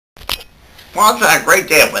Well, it's been a great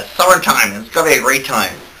day with summertime. It's gonna be a great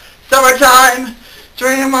time. Summertime,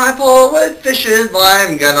 drinking my pool with fishing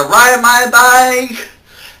line. Gonna ride my bike,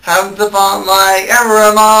 having some fun like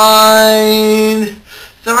ever mine.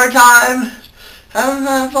 Summertime, having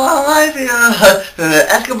some fun like the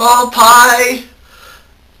Eskimo pie.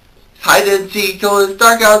 Hide and seek till it's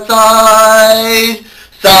dark outside.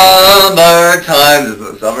 Summertime, this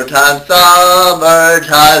is summertime,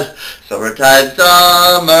 summertime, summertime,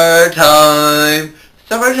 summertime,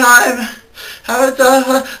 summertime. How it's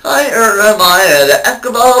I earn my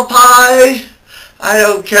Eskimo pie. I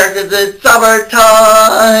don't care 'cause it's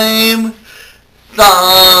summertime.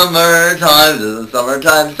 Summertime, this is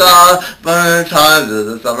summertime, summertime, this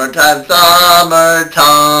is summertime,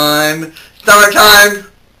 summertime, summertime.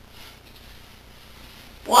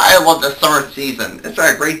 Well, I love the summer season. It's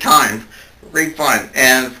a great time, great fun,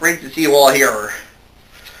 and it's great to see you all here.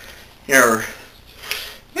 Yeah,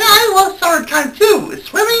 I love summertime too.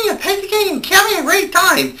 Swimming and picnicking and camping, a great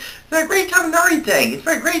time. It's a great time and everything. It's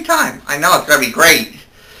a great time. I know it's gonna be great.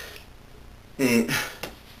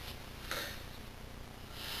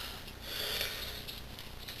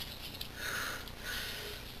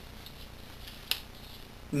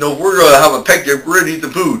 No, we're going to have a picnic, we're going to eat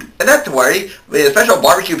some food. And that's the worry, we had a special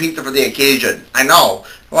barbecue pizza for the occasion. I know.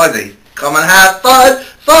 What is it? Come and have fun,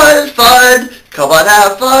 fun, fun. Come and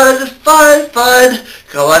have fun, fun, fun.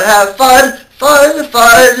 Come and have fun, fun,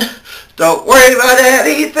 fun. Don't worry about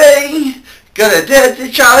anything. Gonna dance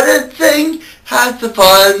and shout and sing. Have some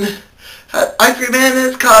fun. Ice cream man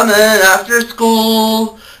is coming after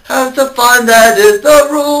school. Have some fun, that is the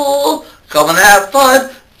rule. Come and have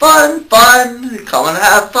fun. Fun, fun, come and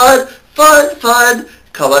have fun, fun, fun,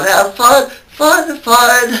 come and have fun, fun,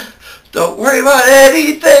 fun. Don't worry about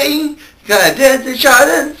anything, gonna dance and shout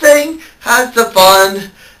and sing. Have some fun,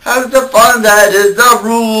 that is the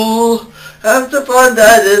rule. Have some fun,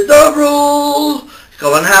 that is the rule.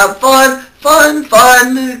 Come and have fun, fun,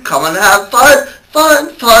 fun, come and have fun,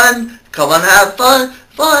 fun, fun, come and have fun,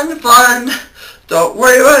 fun, fun. Don't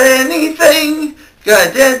worry about anything, gonna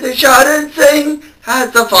dance and shout and sing.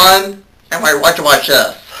 Have some fun, and watch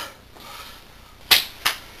this.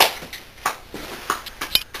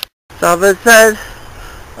 Someone said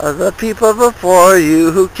of the people before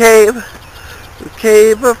you who came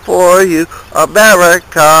before you,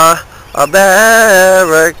 America,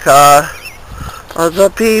 America. Of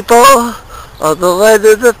the people, of the land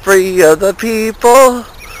of the free, of the people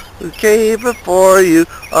who came before you,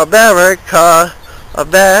 America,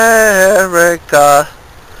 America.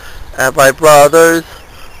 And my brothers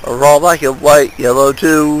are all black and white, yellow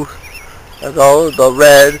too, and all of the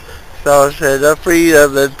red. Celebrate the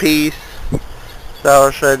freedom and peace.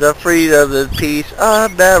 Celebrate the freedom and peace,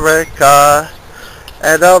 America.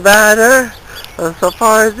 And no matter, so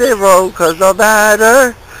far as they roam, 'cause no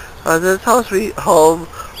matter, 'cause it's home sweet home,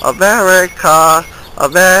 America,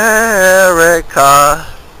 America.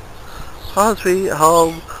 Home sweet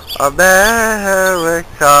home,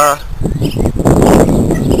 America.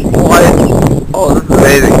 Oh, this is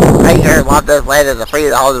amazing. I sure want this land as a free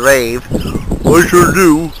the whole rave. I sure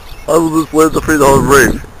do. I love this land as a free the whole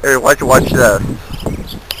rave. Hey, watch this.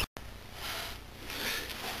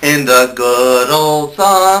 In the good old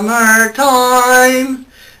summertime,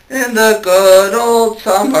 in the good old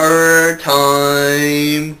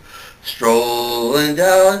summertime, strolling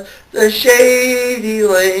down the shady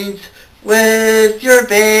lanes with your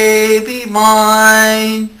baby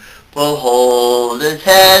mine. We'll hold his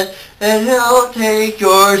head and he'll take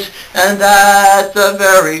yours, and that's a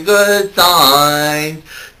very good sign.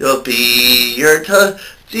 You'll be your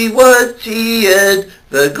Tootsie Wootsie in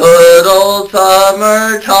the good old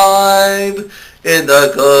summertime, in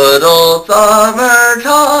the good old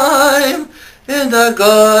summertime, in the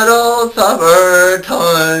good old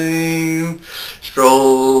summertime.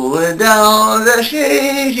 Strolling down the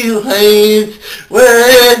shady lanes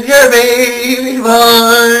with your baby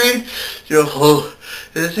mine. You'll hold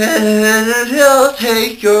his hand and he'll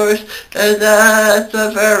take yours, and that's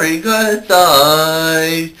a very good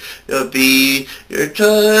sign. You'll be your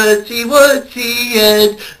Tootsie Wootsie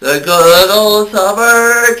in the good old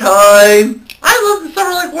summertime. I love the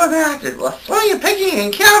summer like one acted. Well, swimming and picking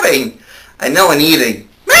and camping. I know, and eating.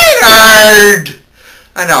 Maynard!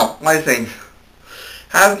 I know, my thing.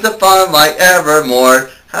 Have some fun like evermore.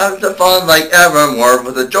 Have some fun like evermore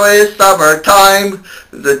with a joyous summertime,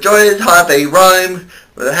 with a joyous happy rhyme,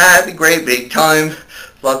 with a happy great big time.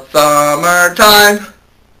 Love summertime.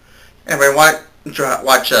 Everyone,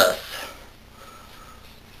 watch this.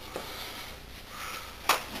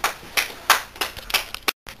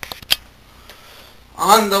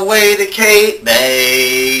 On the way to Cape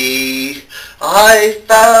May, I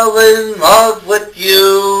fell in love with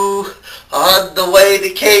you on the way to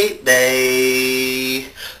Cape May.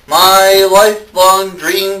 My lifelong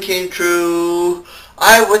dream came true.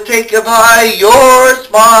 I was taken by your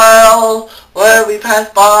smile when we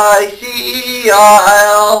passed by Sea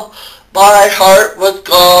Isle. My heart was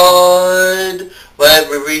gone when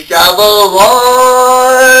we reached Avalon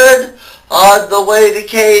on the way to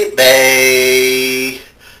Cape May.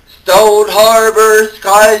 Stone Harbor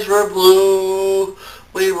skies were blue.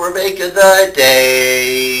 We were making the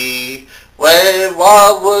day when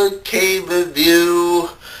Wildwood came in view.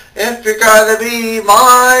 If you're gonna be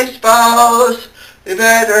my spouse, you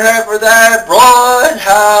better have her that broad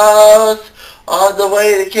house on the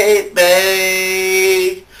way to Cape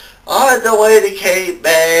May. On the way to Cape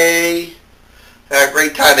May. Had a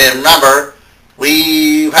great time, and remember,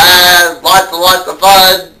 we've had lots and lots of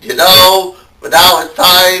fun, you know, but now it's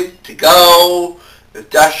time to go. If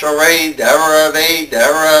death shall reign, never evade,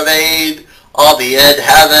 never evade. I'll be in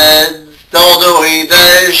heaven, still doing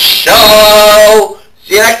this show.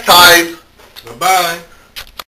 See you next time. Bye-bye.